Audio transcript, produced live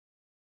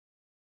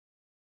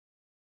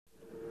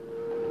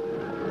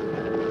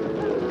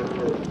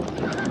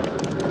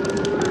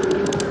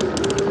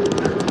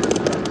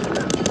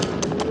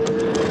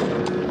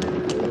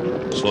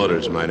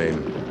Slaughter's my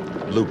name.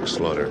 Luke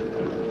Slaughter.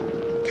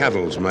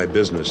 Cattle's my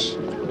business.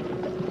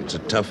 It's a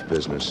tough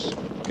business.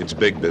 It's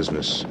big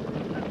business.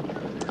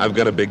 I've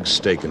got a big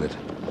stake in it.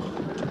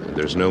 And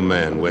there's no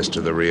man west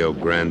of the Rio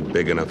Grande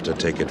big enough to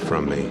take it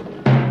from me.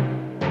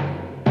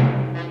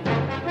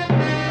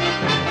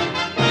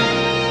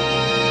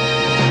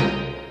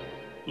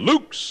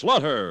 Luke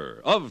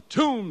Slaughter of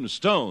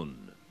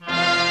Tombstone.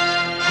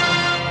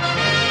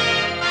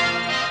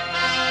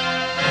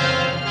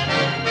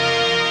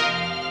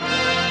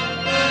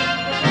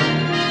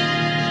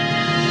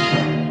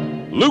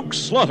 Luke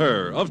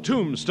Slaughter of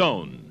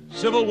Tombstone,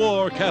 Civil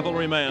War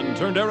cavalryman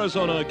turned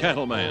Arizona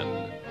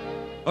cattleman.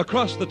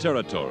 Across the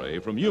territory,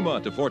 from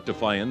Yuma to Fort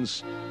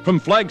Defiance, from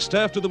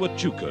Flagstaff to the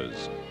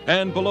Huachucas,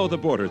 and below the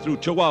border through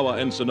Chihuahua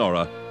and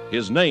Sonora,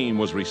 his name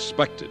was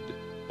respected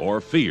or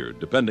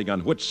feared, depending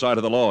on which side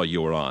of the law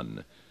you were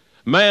on.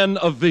 Man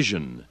of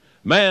vision,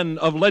 man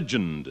of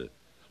legend,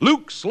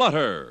 Luke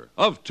Slaughter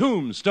of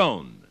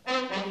Tombstone.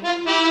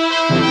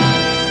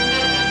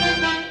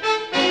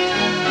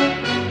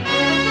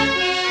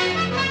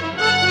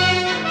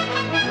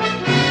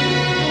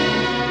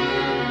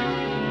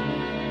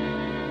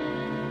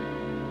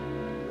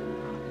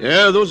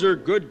 Yeah, those are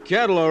good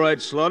cattle, all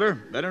right, Slaughter.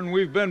 Better than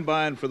we've been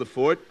buying for the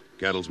fort.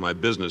 Cattle's my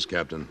business,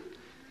 Captain.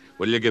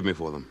 What'll you give me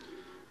for them?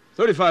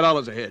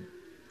 $35 a head.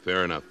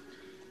 Fair enough.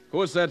 Of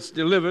course, that's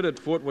delivered at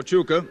Fort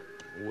Huachuca.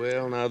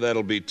 Well, now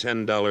that'll be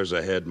 $10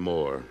 a head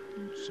more.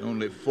 It's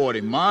only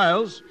 40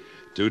 miles.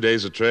 2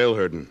 days of trail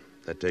herding.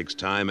 That takes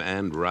time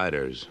and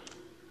riders.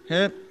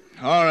 Yeah,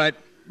 all right.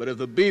 But if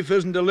the beef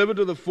isn't delivered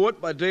to the fort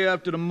by day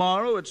after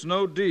tomorrow, it's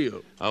no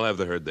deal. I'll have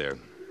the herd there.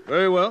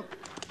 Very well.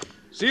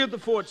 See you at the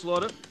fort,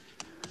 Slaughter.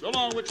 So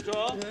long,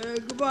 Wichita.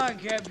 Goodbye,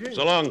 Captain.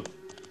 So long.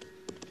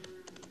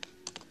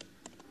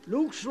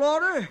 Luke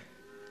Slaughter,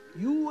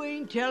 you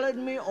ain't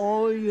telling me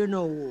all you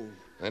know.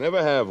 I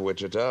never have,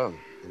 Wichita,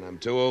 and I'm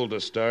too old to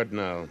start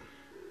now.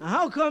 Now,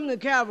 how come the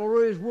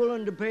cavalry is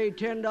willing to pay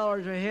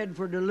 $10 a head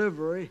for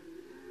delivery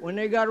when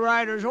they got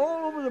riders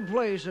all over the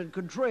place that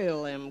could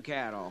trail them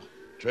cattle?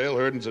 Trail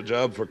herding's a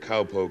job for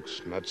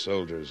cowpokes, not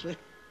soldiers.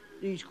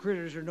 These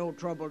critters are no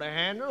trouble to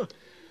handle.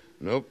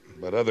 Nope,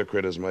 but other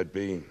critters might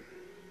be.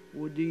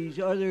 Would these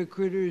other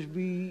critters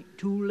be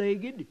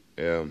two-legged?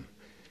 Yeah.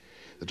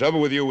 The trouble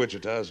with you,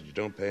 Wichita, is you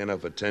don't pay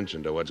enough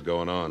attention to what's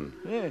going on.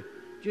 Yeah,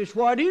 just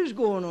what is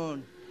going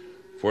on?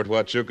 Fort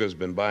Huachuca's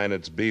been buying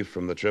its beef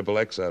from the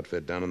XXX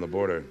outfit down on the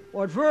border.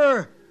 What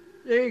for?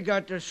 They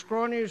got the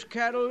scrawniest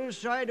cattle this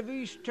side of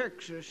East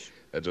Texas.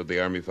 That's what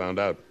the Army found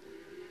out.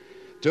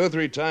 2 or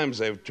 3 times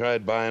they've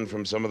tried buying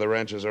from some of the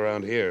ranches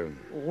around here.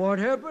 What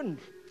happened?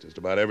 Just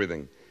about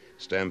everything.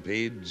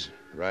 Stampedes,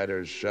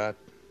 riders shot,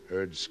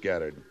 herds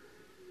scattered.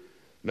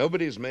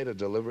 Nobody's made a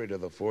delivery to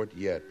the fort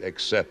yet,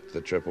 except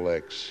the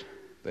XXX.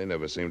 They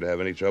never seem to have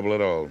any trouble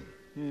at all.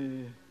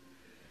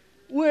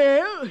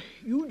 Well,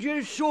 you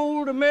just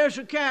sold a mess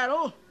of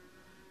cattle,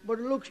 but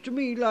it looks to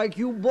me like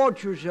you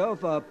bought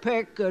yourself a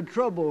peck of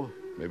trouble.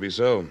 Maybe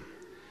so.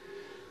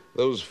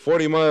 Those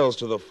 40 miles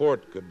to the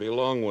fort could be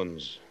long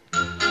ones.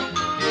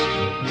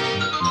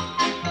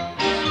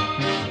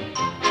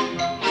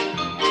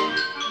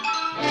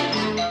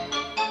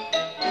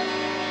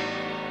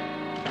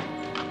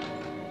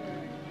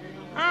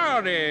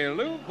 Howdy,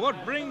 Luke.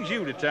 What brings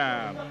you to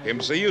town? Came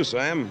to see you,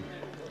 Sam.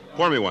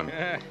 Pour me one.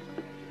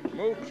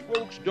 Most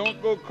folks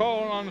don't go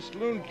calling on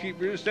saloon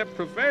keepers except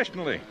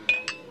professionally.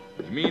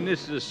 You mean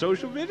this is a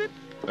social visit?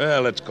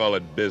 Well, let's call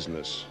it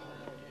business.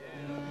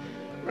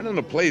 Running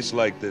a place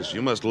like this,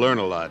 you must learn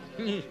a lot.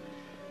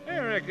 I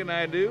reckon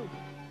I do.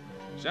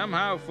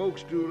 Somehow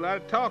folks do a lot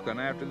of talking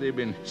after they've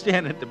been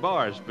standing at the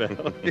bar a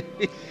spell.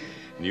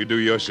 You do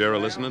your share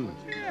of listening?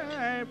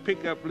 Yeah, I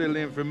pick up a little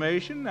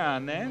information now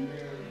and then.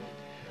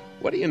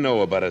 What do you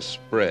know about a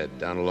spread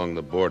down along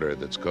the border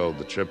that's called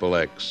the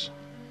XXX?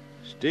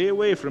 Stay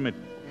away from it.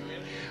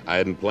 I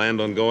hadn't planned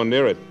on going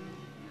near it.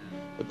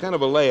 What kind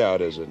of a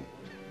layout is it?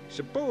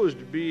 Supposed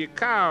to be a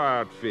cow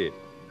outfit.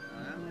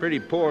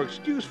 Pretty poor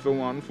excuse for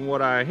one from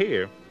what I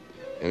hear.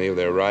 Any of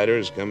their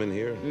riders come in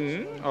here?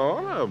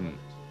 All of them.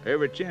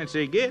 Every chance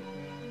they get.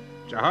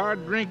 It's a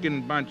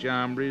hard-drinking bunch of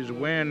hombres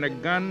wearing their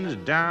guns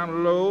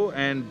down low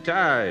and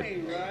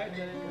tied.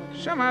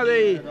 Somehow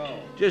they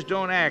just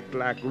don't act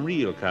like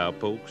real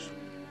cowpokes.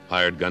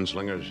 Hired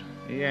gunslingers?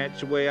 Yeah,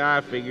 that's the way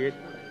I figure it.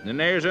 And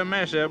there's a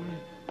mess of them.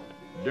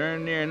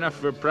 Darn near enough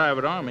for a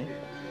private army.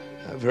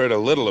 I've heard a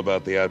little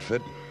about the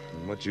outfit,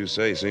 and what you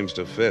say seems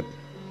to fit.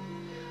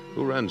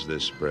 Who runs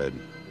this spread?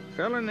 A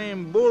fella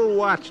named Bull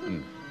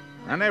Watson.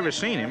 I never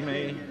seen him.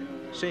 They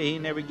say he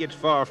never gets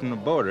far from the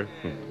border.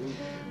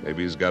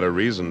 Maybe he's got a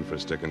reason for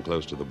sticking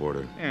close to the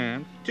border. Yeah,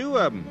 2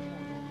 of them.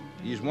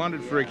 He's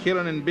wanted for a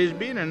killing in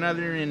Bisbee and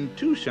another in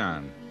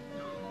Tucson.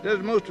 Does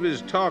most of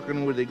his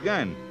talking with a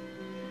gun.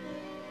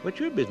 What's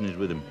your business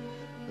with him?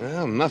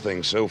 Well,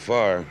 nothing so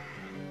far.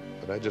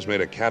 But I just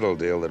made a cattle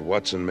deal that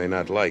Watson may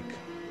not like.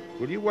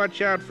 Will you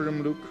watch out for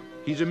him, Luke?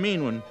 He's a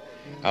mean one.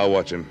 I'll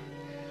watch him.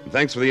 And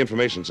thanks for the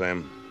information,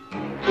 Sam.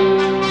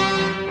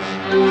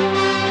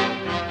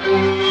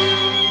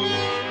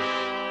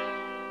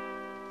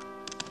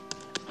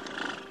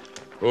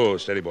 Oh,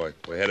 steady, boy.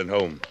 We're headed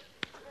home.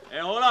 Hey,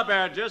 hold up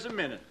there just a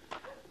minute.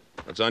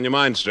 What's on your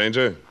mind,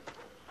 stranger?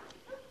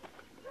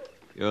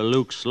 You're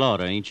Luke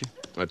Slaughter, ain't you?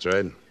 That's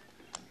right.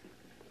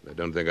 I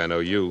don't think I know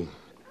you.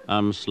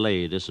 I'm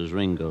Slade. This is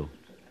Ringo.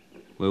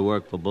 We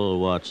work for Bull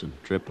Watson,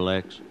 Triple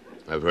X.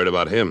 I've heard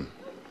about him.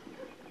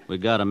 We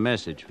got a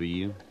message for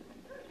you.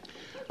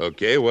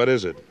 Okay, what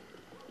is it?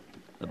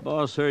 The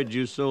boss heard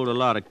you sold a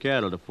lot of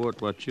cattle to Fort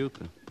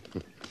Huachuca.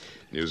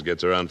 News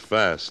gets around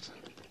fast.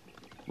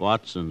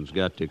 Watson's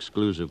got the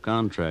exclusive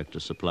contract to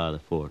supply the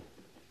fort.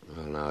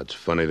 Well, now, it's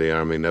funny the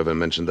Army never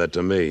mentioned that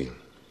to me.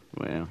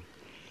 Well,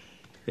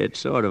 it's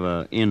sort of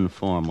an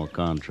informal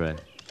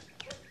contract.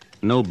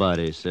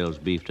 Nobody sells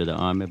beef to the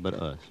Army but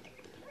us.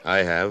 I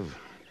have.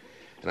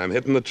 And I'm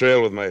hitting the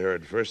trail with my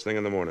herd first thing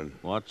in the morning.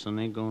 Watson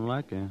ain't gonna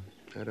like it.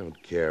 I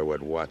don't care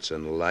what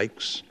Watson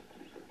likes.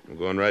 I'm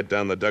going right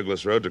down the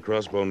Douglas Road to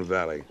Crossbone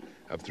Valley,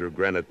 up through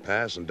Granite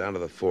Pass and down to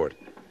the fort.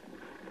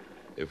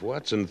 If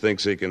Watson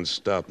thinks he can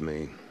stop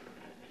me,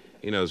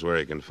 he knows where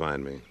he can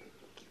find me.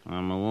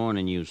 I'm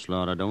a-warning you,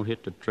 Slaughter. Don't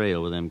hit the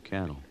trail with them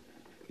cattle.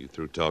 You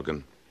through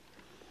talking?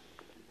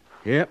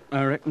 Yep,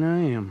 I reckon I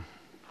am.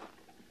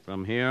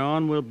 From here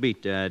on, we'll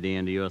beat the idea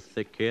into your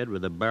thick head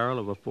with the barrel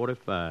of a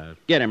 .45.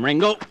 Get him,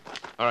 Ringo!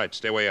 All right,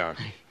 stay where you are.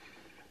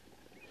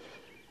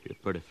 You're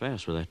pretty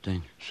fast with that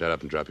thing. Shut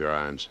up and drop your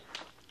irons.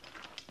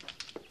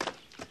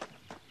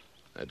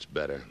 That's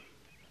better.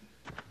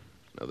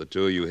 Now, the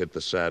two of you hit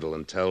the saddle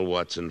and tell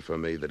Watson for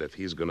me that if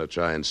he's going to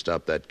try and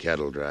stop that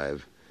cattle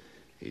drive,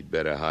 he'd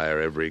better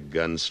hire every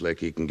gun slick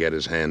he can get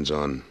his hands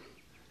on.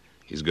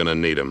 He's going to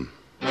need 'em.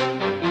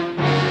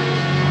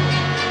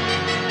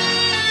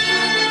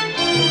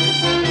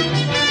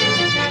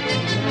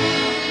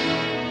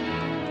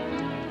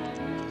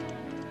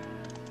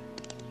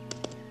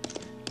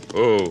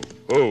 Oh.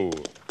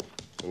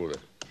 Hold it.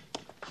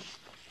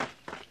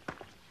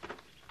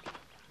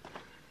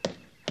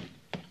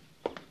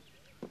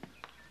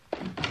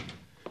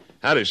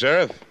 Howdy,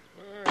 Sheriff.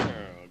 Well,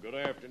 good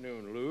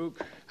afternoon,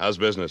 Luke. How's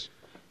business?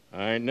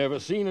 I ain't never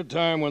seen a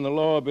time when the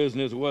law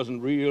business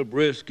wasn't real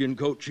brisk in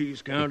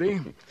Cochise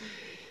County.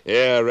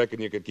 Yeah, I reckon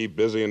you could keep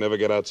busy and never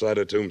get outside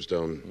of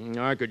Tombstone.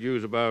 I could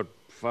use about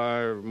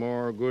 5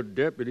 more good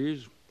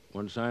deputies.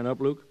 Want to sign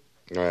up, Luke?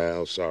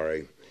 Well,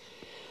 sorry.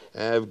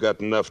 I've got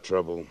enough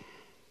trouble.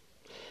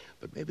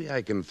 But maybe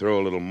I can throw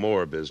a little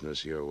more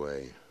business your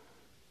way.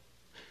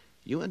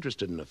 You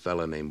interested in a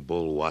fella named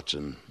Bull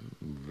Watson?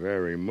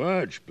 Very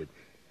much, but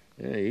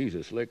he's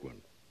a slick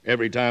one.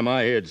 Every time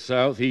I head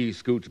south, he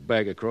scoots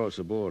back across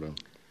the border.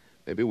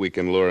 Maybe we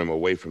can lure him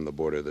away from the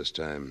border this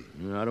time.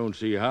 I don't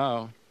see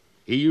how.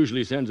 He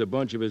usually sends a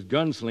bunch of his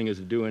gunslingers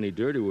to do any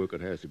dirty work that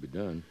has to be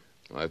done.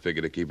 I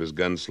figure to keep his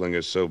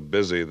gunslingers so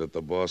busy that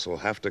the boss will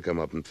have to come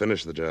up and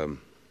finish the job.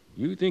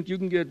 You think you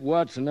can get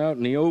Watson out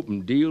in the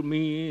open, deal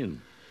me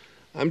in?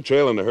 I'm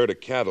trailing a herd of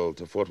cattle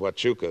to Fort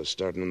Huachuca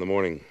starting in the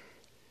morning.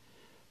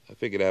 I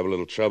figured I'd have a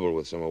little trouble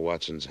with some of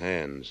Watson's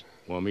hands.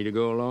 Want me to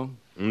go along?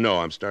 No,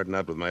 I'm starting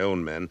out with my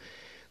own men.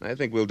 And I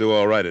think we'll do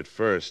all right at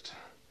first.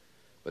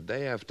 But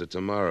day after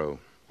tomorrow,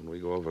 when we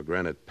go over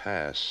Granite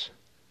Pass,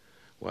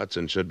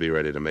 Watson should be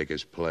ready to make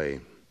his play.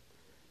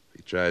 If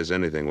he tries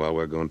anything while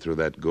we're going through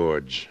that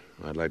gorge,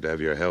 I'd like to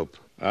have your help.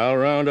 I'll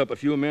round up a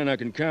few men I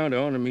can count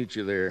on and meet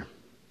you there.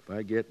 If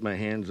I get my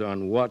hands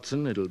on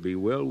Watson, it'll be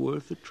well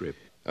worth the trip.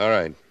 All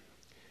right.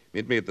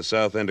 Meet me at the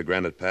south end of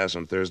Granite Pass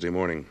on Thursday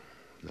morning.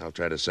 I'll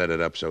try to set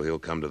it up so he'll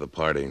come to the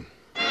party.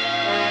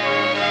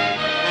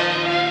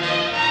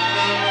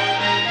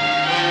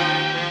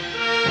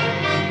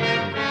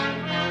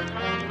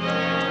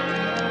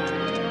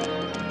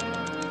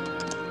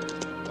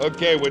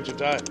 Okay,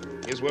 Wichita.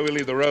 Here's where we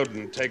leave the road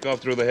and take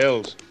off through the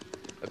hills.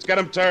 Let's get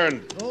him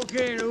turned.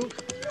 Okay, Luke.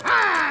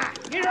 Ah!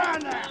 Get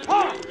on there!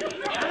 Oh!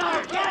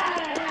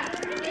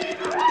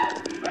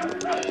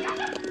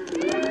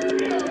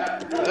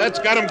 Let's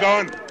get him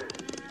going.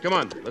 Come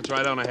on, let's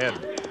ride on ahead.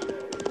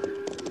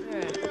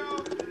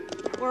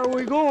 Where are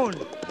we going?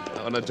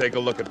 I want to take a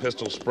look at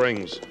Pistol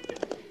Springs.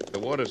 The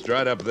water's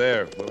dried up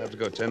there. We'll have to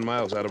go 10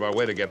 miles out of our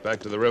way to get back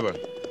to the river.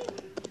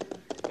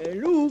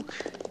 Luke,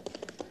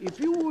 if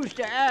you was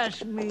to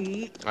ask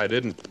me... I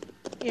didn't.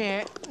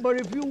 Yeah, but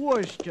if you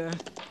was to...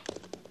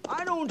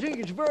 I don't think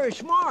it's very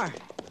smart.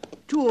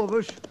 Two of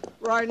us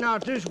riding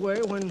out this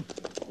way when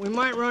we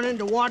might run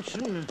into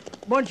Watson and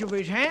a bunch of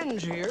his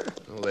hands here.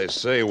 Well, they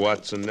say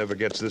Watson never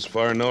gets this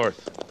far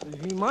north.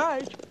 He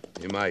might.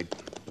 He might,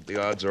 but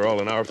the odds are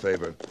all in our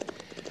favor.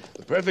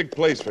 The perfect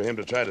place for him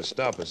to try to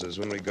stop us is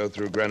when we go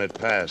through Granite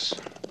Pass.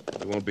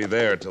 We won't be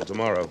there till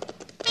tomorrow.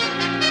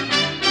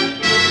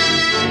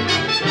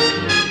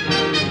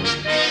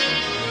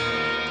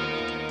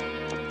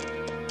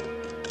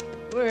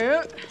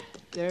 Well,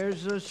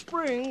 there's the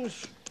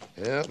springs.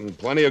 Yeah, and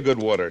plenty of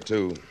good water,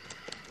 too.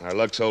 Our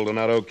luck's holding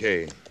out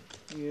okay.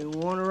 You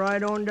want to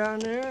ride on down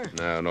there?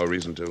 No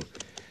reason to.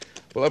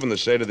 Pull up in the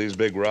shade of these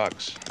big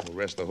rocks. We'll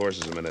rest the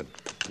horses a minute,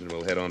 and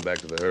we'll head on back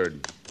to the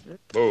herd.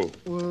 Boo.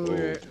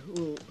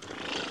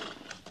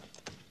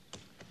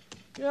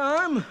 Yeah,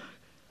 I'm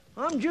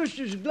I'm just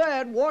as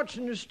glad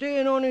Watson is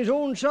staying on his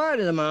own side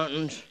of the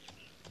mountains.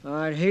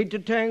 I'd hate to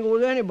tangle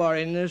with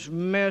anybody in this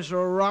mess of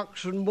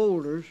rocks and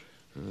boulders.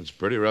 It's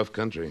pretty rough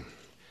country,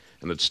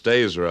 and it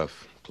stays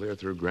rough, clear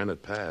through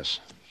Granite Pass.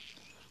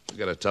 We've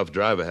got a tough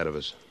drive ahead of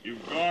us.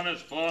 You've gone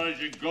as far as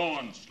you're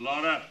going,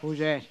 Slaughter. Who's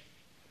that?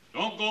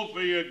 Don't go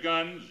for your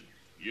guns.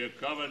 You're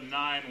covered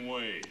 9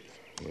 ways.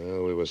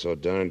 Well, we were so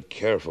darn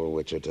careful,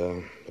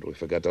 Wichita, but we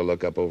forgot to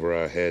look up over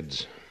our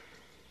heads.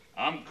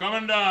 I'm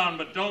coming down,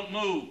 but don't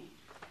move.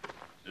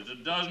 There's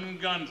a dozen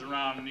guns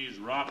around in these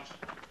rocks.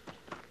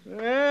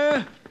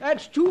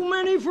 That's too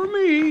many for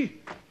me.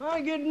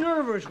 I get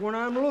nervous when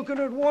I'm looking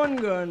at one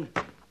gun.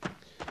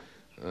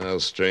 Well,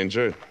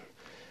 stranger,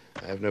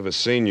 I've never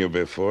seen you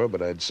before,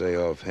 but I'd say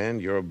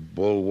offhand you're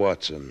Bull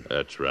Watson.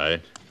 That's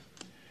right.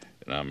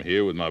 And I'm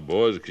here with my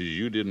boys because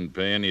you didn't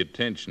pay any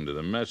attention to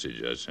the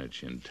message I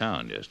sent you in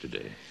town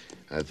yesterday.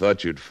 I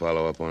thought you'd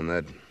follow up on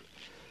that,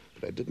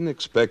 but I didn't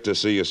expect to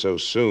see you so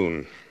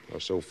soon or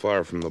so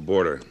far from the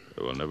border.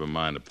 Well, never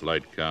mind a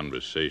polite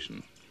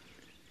conversation.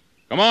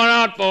 Come on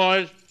out,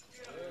 boys.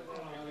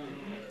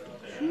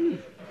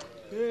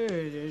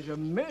 There's a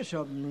mess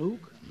of them,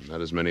 Luke.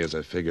 Not as many as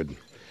I figured.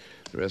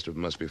 The rest of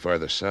them must be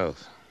farther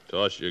south.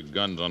 Toss your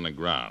guns on the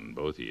ground,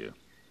 both of you.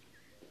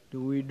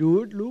 Do we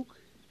do it, Luke?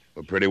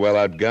 We're pretty well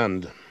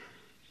outgunned.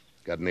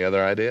 Got any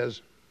other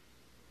ideas?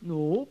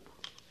 Nope.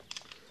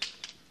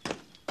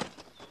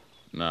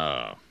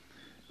 Now,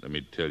 let me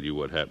tell you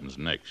what happens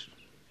next.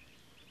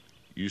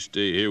 You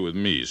stay here with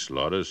me,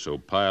 Slaughter, so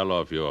pile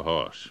off your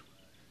horse.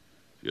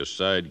 Your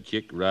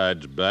sidekick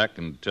rides back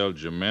and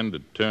tells your men to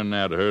turn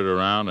that herd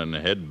around and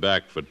head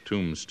back for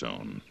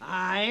Tombstone.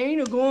 I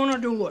ain't a-gonna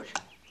do it.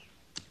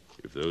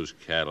 If those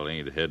cattle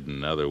ain't heading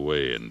another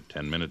way in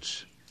 10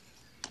 minutes,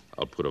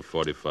 I'll put a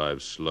 .45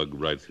 slug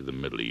right through the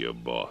middle of your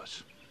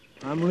boss.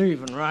 I'm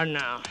leaving right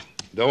now.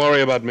 Don't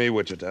worry about me,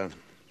 Wichita.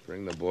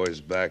 Bring the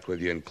boys back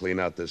with you and clean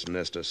out this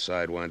nest of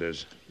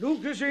sidewinders.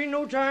 Luke, this ain't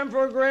no time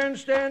for a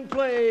grandstand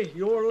play.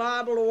 You're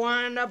liable to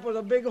wind up with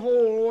a big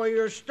hole where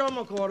your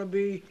stomach ought to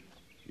be.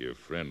 Your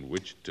friend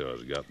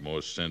Wichita's got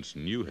more sense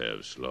than you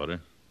have, Slaughter.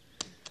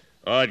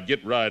 All right,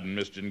 get riding,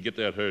 mister, and get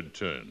that herd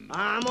turned.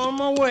 I'm on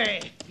my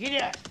way.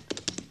 Get up.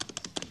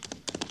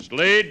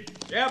 Slade?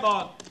 Yeah,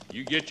 boss.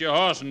 You get your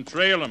horse and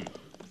trail him.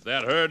 If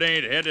that herd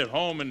ain't headed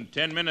home in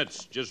 10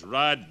 minutes, just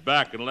ride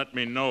back and let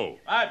me know.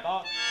 Right,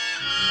 boss.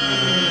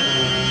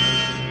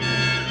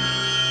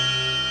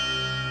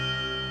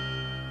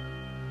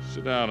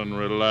 Sit down and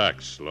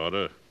relax,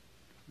 Slaughter.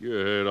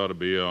 Your herd ought to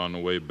be on the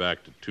way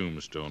back to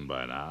Tombstone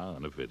by now,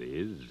 and if it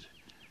is,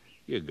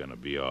 you're gonna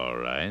be all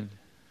right.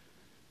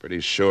 Pretty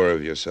sure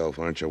of yourself,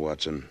 aren't you,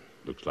 Watson?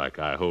 Looks like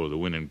I hold the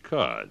winning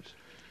cards.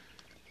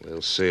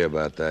 We'll see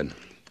about that.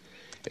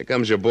 Here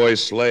comes your boy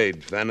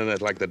Slade, fanning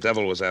it like the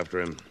devil was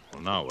after him.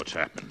 Well, now what's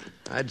happened?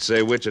 I'd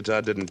say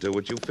Wichita didn't do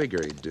what you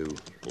figure he'd do.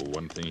 Well,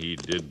 one thing he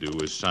did do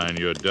was sign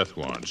your death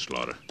warrant,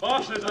 Slaughter.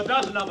 Boss, there's a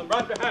dozen of them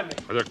right behind me.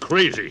 They're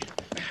crazy.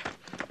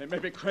 They may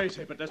be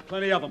crazy, but there's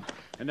plenty of them,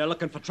 and they're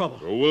looking for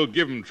trouble. Well, we'll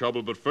give them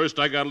trouble, but first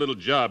I got a little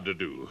job to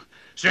do.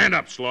 Stand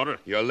up, Slaughter.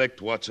 You're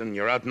licked, Watson.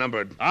 You're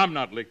outnumbered. I'm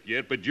not licked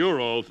yet, but you're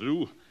all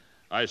through.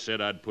 I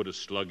said I'd put a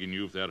slug in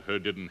you if that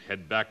herd didn't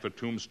head back for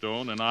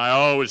Tombstone, and I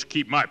always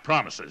keep my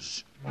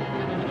promises.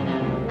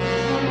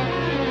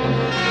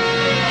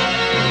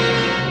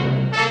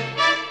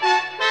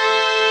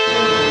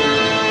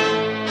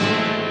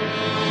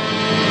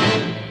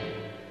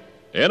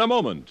 In a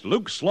moment,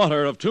 Luke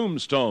Slaughter of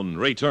Tombstone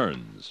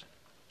returns.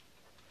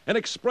 An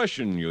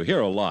expression you hear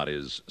a lot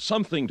is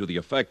something to the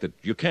effect that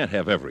you can't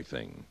have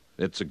everything.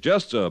 It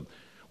suggests a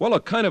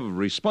kind of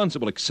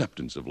responsible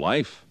acceptance of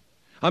life.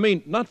 I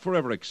mean, not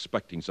forever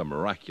expecting some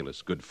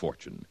miraculous good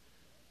fortune.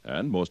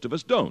 And most of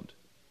us don't.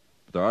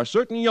 But there are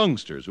certain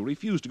youngsters who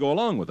refuse to go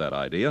along with that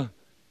idea.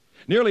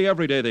 Nearly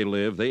every day they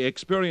live, they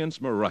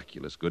experience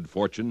miraculous good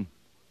fortune.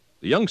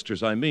 The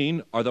youngsters, I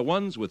mean, are the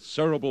ones with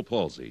cerebral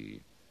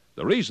palsy.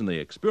 The reason they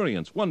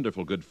experience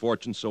wonderful good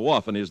fortune so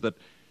often is that,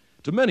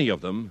 to many of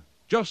them,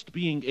 just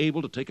being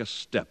able to take a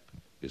step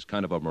is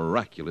kind of a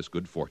miraculous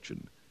good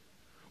fortune.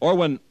 Or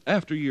when,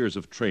 after years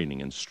of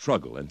training and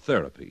struggle and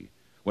therapy,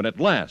 when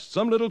at last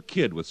some little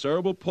kid with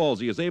cerebral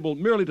palsy is able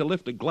merely to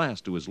lift a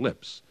glass to his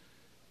lips,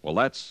 well,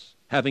 that's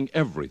having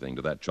everything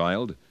to that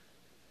child.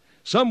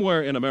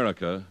 Somewhere in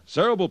America,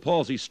 cerebral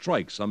palsy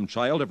strikes some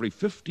child every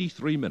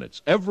 53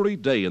 minutes, every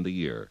day in the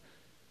year.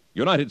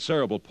 United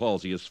Cerebral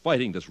Palsy is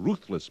fighting this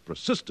ruthless,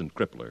 persistent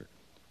crippler.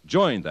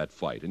 Join that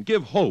fight and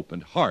give hope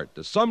and heart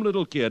to some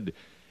little kid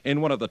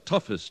in one of the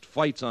toughest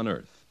fights on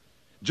earth.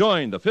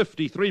 Join the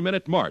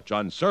 53-minute march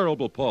on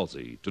cerebral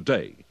palsy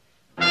today.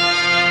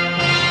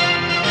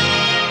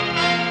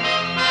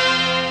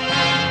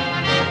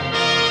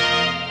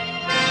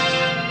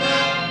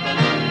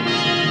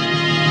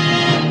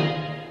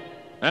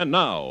 And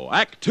now,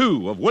 Act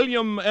Two of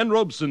William N.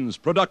 Robson's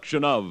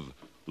production of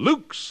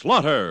Luke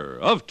Slaughter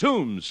of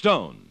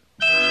Tombstone.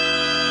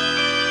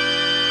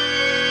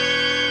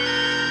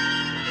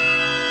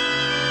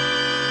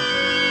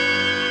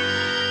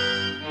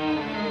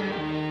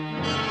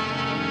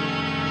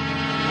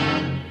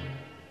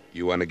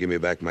 You want to give me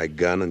back my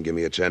gun and give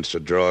me a chance to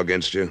draw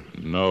against you?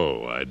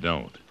 No, I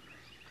don't.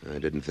 I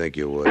didn't think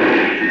you would.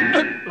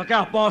 Look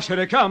out, boss. Here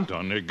they come.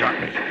 Done they got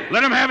me.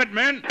 Let him have it,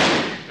 men.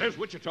 There's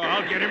Wichita.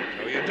 I'll get him.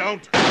 No, you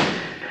don't.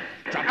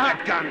 Drop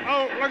that gun.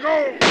 Oh, let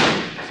go.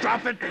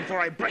 Drop it before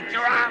I break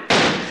your arm.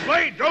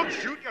 Slade, don't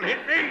shoot. You'll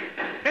hit me.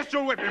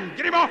 Pistol whip him.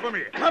 Get him off of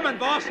me. Coming,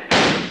 boss.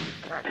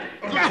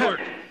 Good work.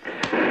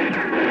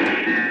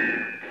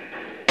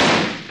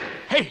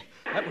 Hey,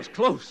 that was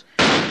close.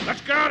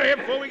 Let's get out of here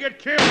before we get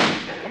killed.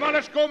 Come on,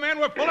 let's go, men.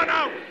 We're pulling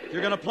out.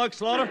 You're gonna plug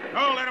Slaughter?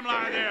 No, let him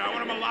lie there. I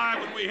want him alive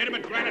when we hit him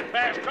at Granite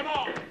Pass. Come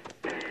on.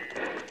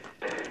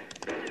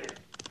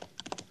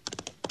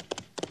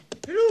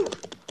 Hey, Luke!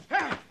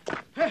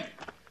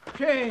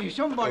 Hey,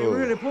 somebody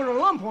really put a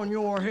lump on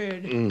your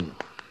head.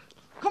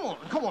 Come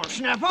on,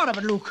 snap out of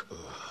it, Luke.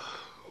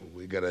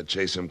 We gotta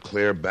chase him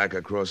clear back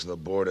across the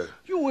border.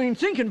 You ain't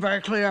thinking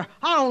very clear.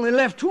 I only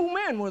left 2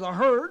 men with a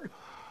herd.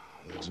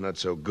 That's not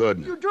so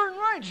good. You're darn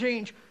right,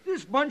 Saint.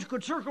 This bunch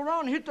could circle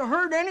around and hit the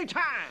herd any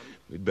time.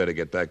 We'd better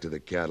get back to the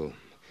cattle.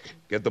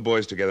 Get the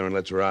boys together and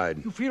let's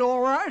ride. You feel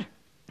all right?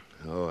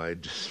 Oh, I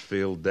just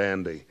feel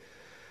dandy.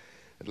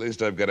 At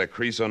least I've got a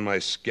crease on my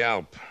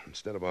scalp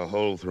instead of a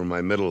hole through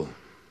my middle.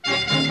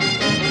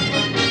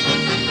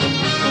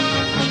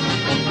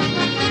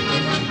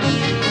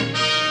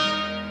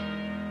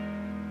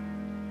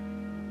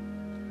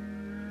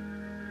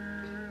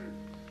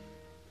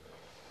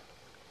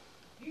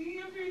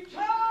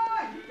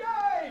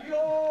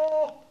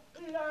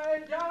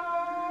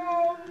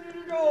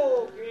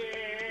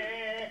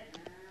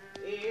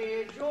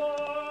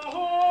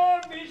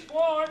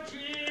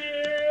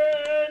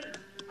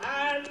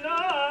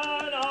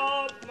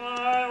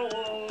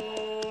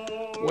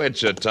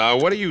 Wichita,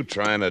 what are you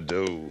trying to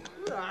do?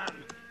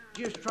 I'm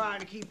just trying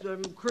to keep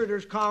them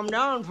critters calmed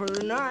down for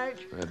the night.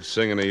 That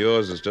singing of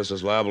yours is just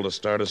as liable to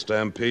start a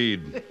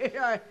stampede.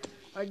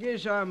 I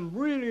guess I'm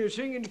really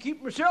singing to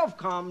keep myself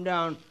calmed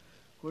down,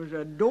 because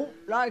I don't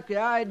like the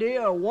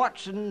idea of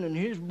Watson and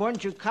his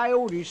bunch of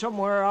coyotes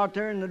somewhere out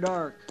there in the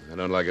dark. I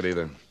don't like it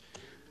either.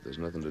 There's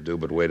nothing to do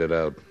but wait it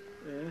out.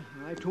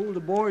 I told the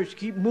boys to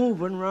keep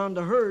moving around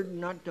the herd and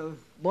not to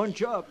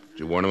bunch up. Did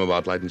you warn them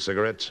about lighting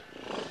cigarettes?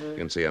 You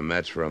can see a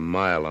match for a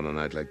mile on a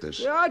night like this.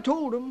 Yeah, I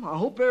told them. I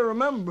hope they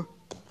remember.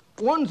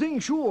 One thing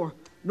sure,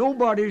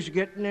 nobody's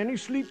getting any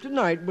sleep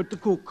tonight but the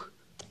cook.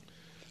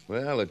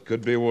 Well, it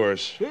could be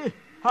worse.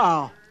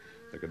 How?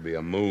 There could be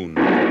a moon.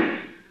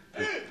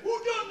 Hey, who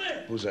done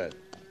that? Who's that?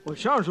 Well, it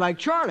sounds like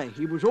Charlie.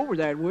 He was over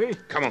that way.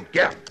 Come on,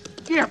 get him.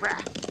 Get him.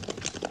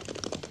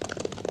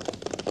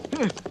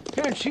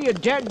 Can't see a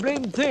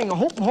dead-blamed thing. I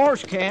hope my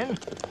horse can.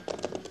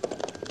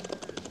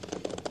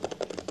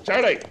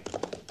 Charlie,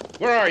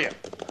 where are you?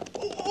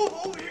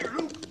 Over here,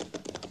 Luke.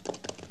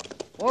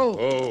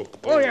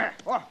 Oh, yeah.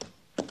 Oh.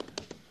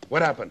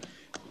 What happened?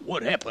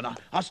 What happened?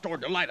 I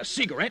started to light a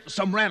cigarette, and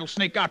some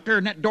rattlesnake out there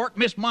in that dark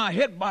missed my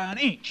head by an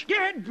inch.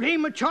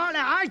 Dead-blame it, Charlie.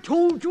 I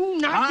told you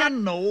not to... I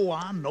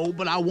know,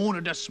 but I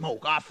wanted to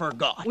smoke. I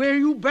forgot. Well,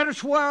 you better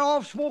swear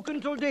off smoking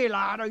till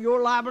daylight, or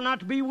you're liable not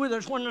to be with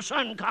us when the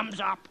sun comes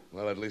up.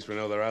 Well, at least we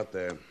know they're out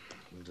there.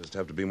 We'll just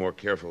have to be more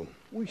careful.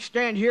 We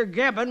stand here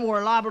gabbing,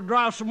 we're liable to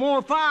draw some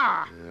more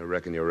fire. I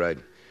reckon you're right.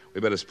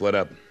 We better split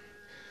up.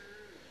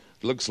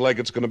 Looks like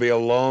it's going to be a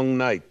long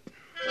night.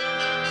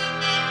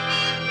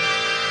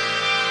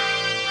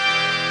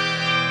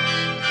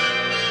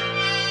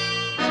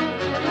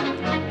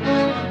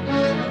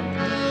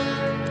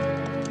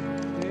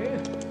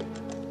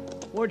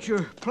 What's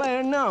your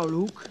plan now,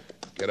 Luke?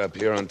 Get up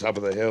here on top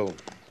of the hill.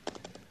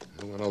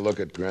 I want to look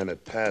at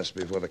Granite Pass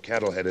before the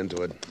cattle head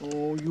into it.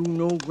 Oh, you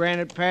know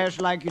Granite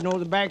Pass like you know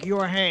the back of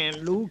your hand,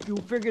 Luke. You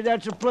figure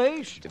that's a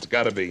place? It's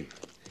got to be.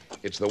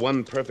 It's the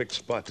one perfect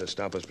spot to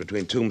stop us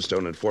between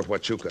Tombstone and Fort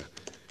Huachuca.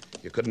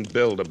 You couldn't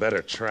build a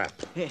better trap.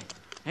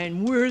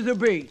 And we're the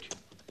bait.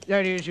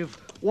 That is, if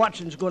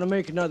Watson's going to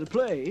make another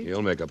play.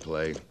 He'll make a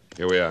play.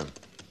 Here we are.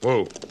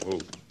 Whoa, whoa.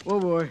 Oh,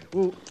 boy.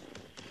 Whoa.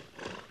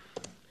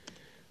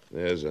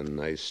 There's a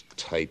nice,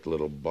 tight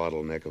little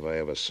bottleneck if I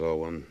ever saw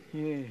one.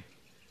 Yeah.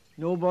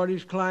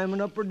 Nobody's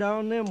climbing up or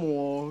down them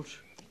walls.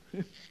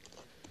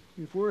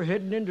 If we're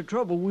heading into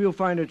trouble, we'll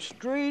find it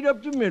straight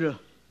up the middle.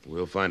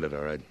 We'll find it,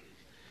 all right.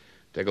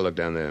 Take a look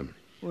down there.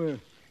 Where?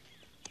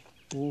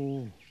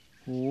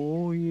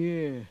 Oh,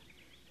 yeah.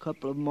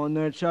 Couple of them on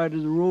that side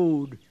of the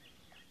road.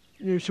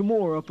 There's some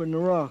more up in the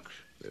rocks.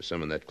 There's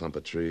some in that clump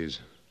of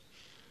trees.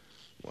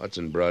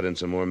 Watson brought in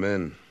some more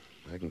men.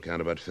 I can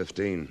count about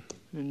 15.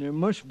 And there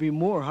must be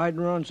more hiding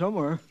around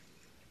somewhere.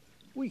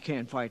 We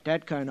can't fight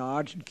that kind of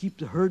odds and keep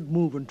the herd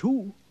moving,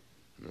 too.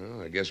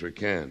 No, I guess we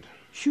can't.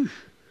 Phew.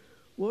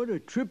 What a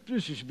trip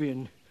this has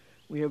been.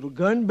 We have a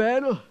gun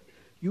battle.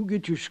 You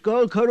get your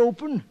skull cut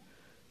open.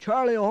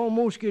 Charlie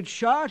almost gets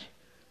shot.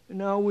 And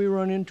now we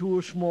run into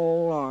a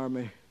small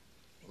army.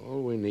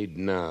 All we need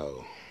now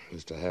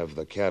is to have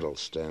the cattle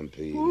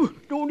stampede. Ooh,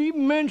 don't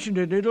even mention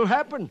it. It'll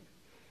happen.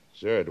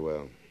 Sure it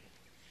will.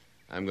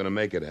 I'm going to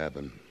make it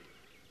happen.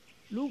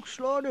 Luke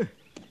Slaughter,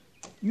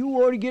 You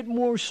ought to get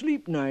more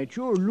sleep nights.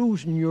 You're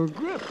losing your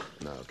grip.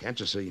 No, can't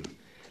you see?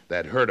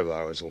 That herd of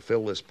ours will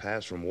fill this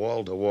pass from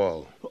wall to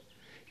wall.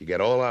 You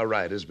get all our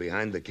riders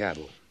behind the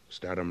cattle,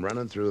 start 'em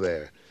running through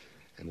there,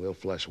 and we'll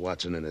flush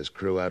Watson and his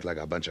crew out like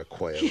a bunch of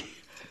quail.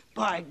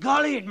 By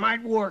golly, it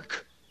might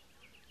work.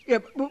 Yeah,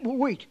 but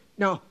wait.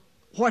 Now,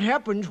 what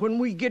happens when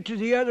we get to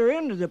the other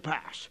end of the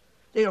pass?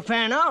 They'll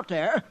fan out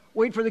there,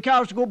 wait for the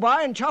cows to go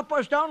by, and chop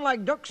us down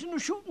like ducks in a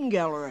shooting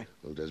gallery.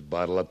 We'll just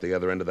bottle up the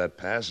other end of that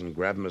pass and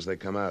grab 'em as they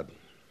come out.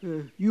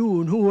 You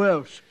and who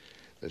else?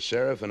 The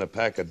sheriff and a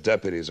pack of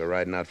deputies are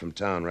riding out from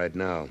town right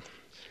now.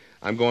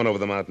 I'm going over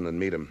the mountain and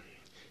meet 'em.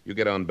 You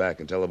get on back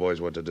and tell the boys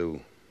what to do.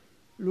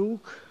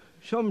 Luke,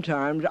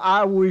 sometimes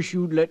I wish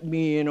you'd let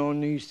me in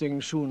on these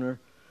things sooner.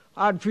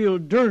 I'd feel a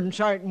darn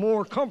sight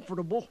more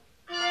comfortable.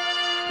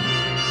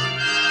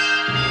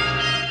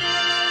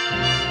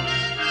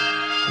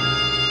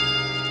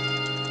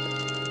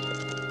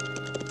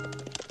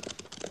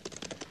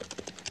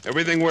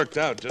 Everything worked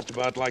out just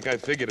about like I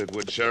figured it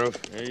would, Sheriff.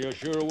 Hey, you're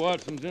sure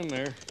Watson's in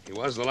there? He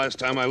was the last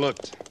time I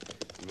looked.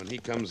 And when he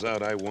comes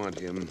out, I want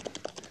him.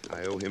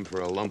 I owe him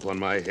for a lump on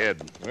my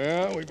head.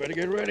 Well, we better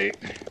get ready.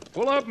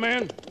 Pull up,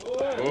 men.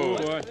 Oh,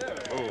 boy.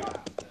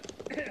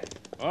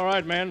 All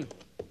right, men.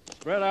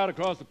 Spread out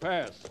across the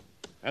pass.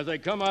 As they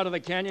come out of the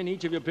canyon,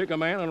 each of you pick a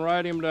man and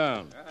ride him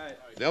down.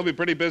 They'll be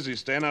pretty busy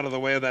staying out of the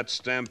way of that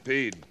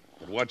stampede.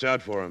 But watch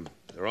out for them.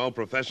 They're all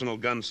professional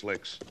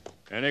gunslicks.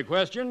 Any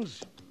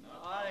questions?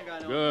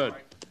 Good.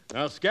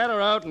 Now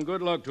scatter out and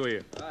good luck to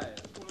you.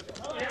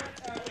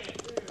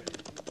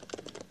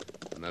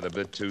 Not a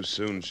bit too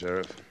soon,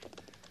 Sheriff.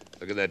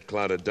 Look at that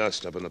cloud of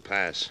dust up in the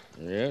pass.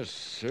 Yes,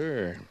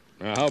 sir.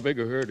 Now, how big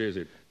a herd is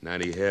it?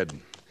 90 head.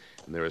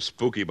 And they're a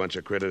spooky bunch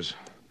of critters.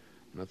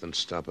 Nothing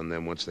stopping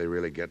them once they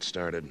really get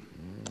started.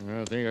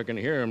 I think I can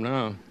hear them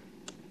now.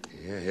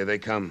 Yeah, here they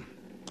come.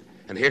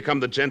 And here come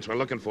the gents we're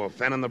looking for,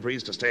 fanning the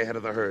breeze to stay ahead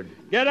of the herd.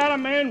 Get at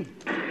 'em, men.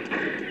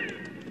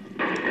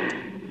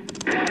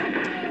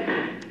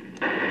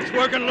 It's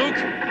working, Luke.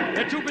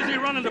 They're too busy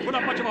running to put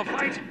up much of a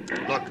fight.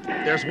 Look,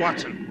 there's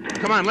Watson.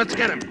 Come on, let's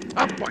get him.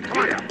 Up, boy, come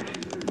on.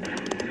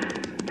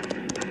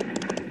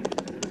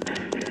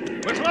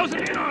 We're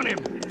closing in on him.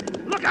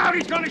 Look out,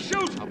 he's going to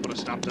shoot. I'll put a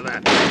stop to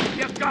that.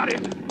 You've got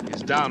him.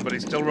 He's down, but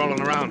he's still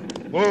rolling around.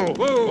 Whoa,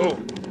 whoa.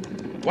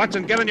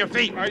 Watson, get on your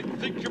feet. I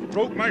think you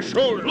broke my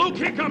shoulder. Luke,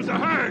 here comes the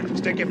herd.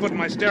 Stick your foot in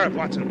my stirrup,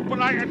 Watson.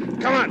 But I...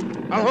 Come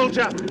on, I'll hold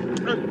you up.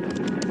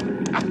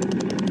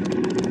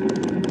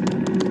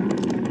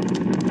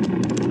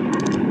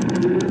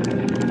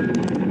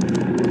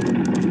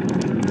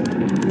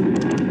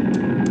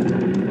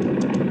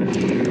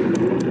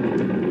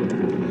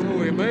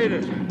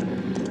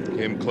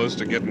 Close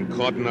to getting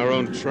caught in our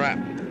own trap.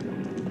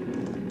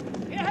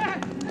 Yeah,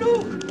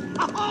 Luke!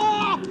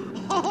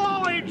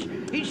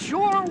 It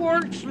sure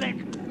worked slick.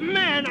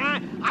 Man,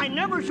 I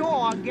never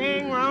saw a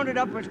gang rounded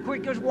up as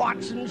quick as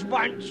Watson's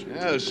bunch.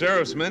 Yeah, the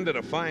sheriff's men did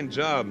a fine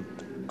job.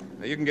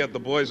 Now, you can get the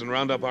boys and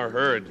round up our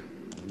herd.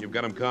 When you've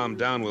got them calmed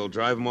down, we'll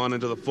drive them on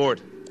into the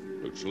fort.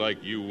 Looks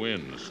like you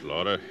win,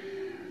 Slaughter.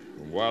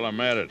 While I'm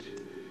at it,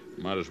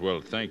 might as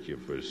well thank you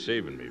for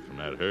saving me from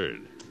that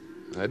herd.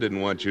 I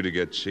didn't want you to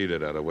get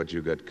cheated out of what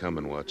you got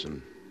coming,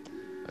 Watson.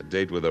 A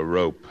date with a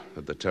rope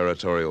at the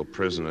territorial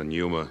prison in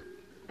Yuma.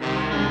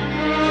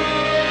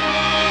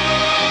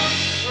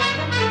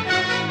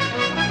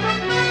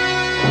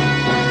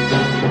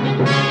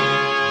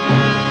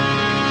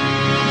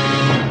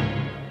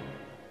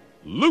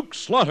 Luke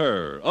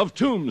Slaughter of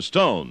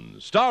Tombstone,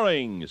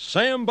 starring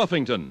Sam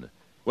Buffington,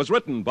 was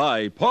written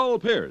by Paul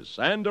Pierce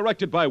and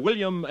directed by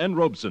William N.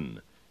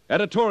 Robson.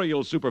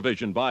 Editorial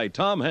supervision by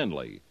Tom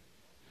Hanley.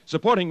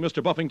 Supporting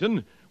Mr.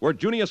 Buffington were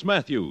Junius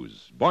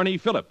Matthews, Barney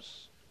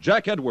Phillips,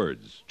 Jack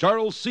Edwards,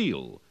 Charles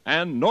Seal,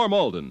 and Norm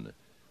Alden,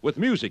 with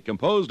music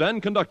composed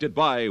and conducted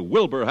by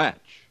Wilbur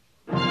Hatch.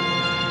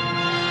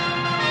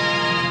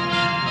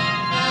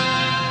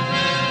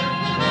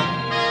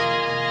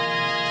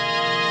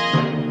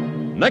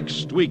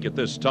 Next week at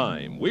this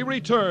time, we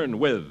return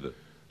with...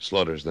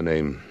 Slaughter's the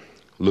name.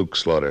 Luke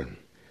Slaughter.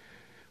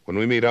 When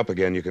we meet up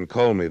again, you can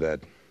call me that.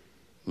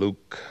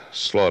 Luke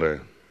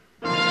Slaughter.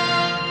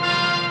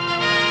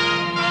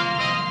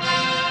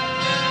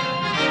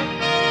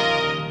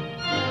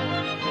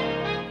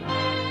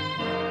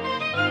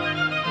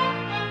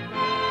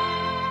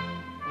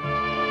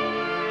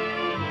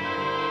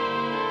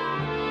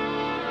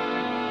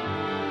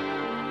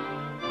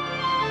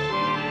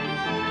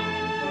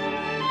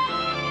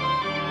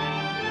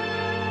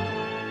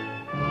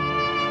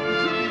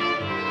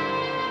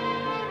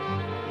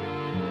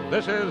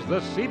 This is the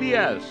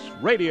CBS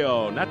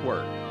Radio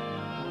Network.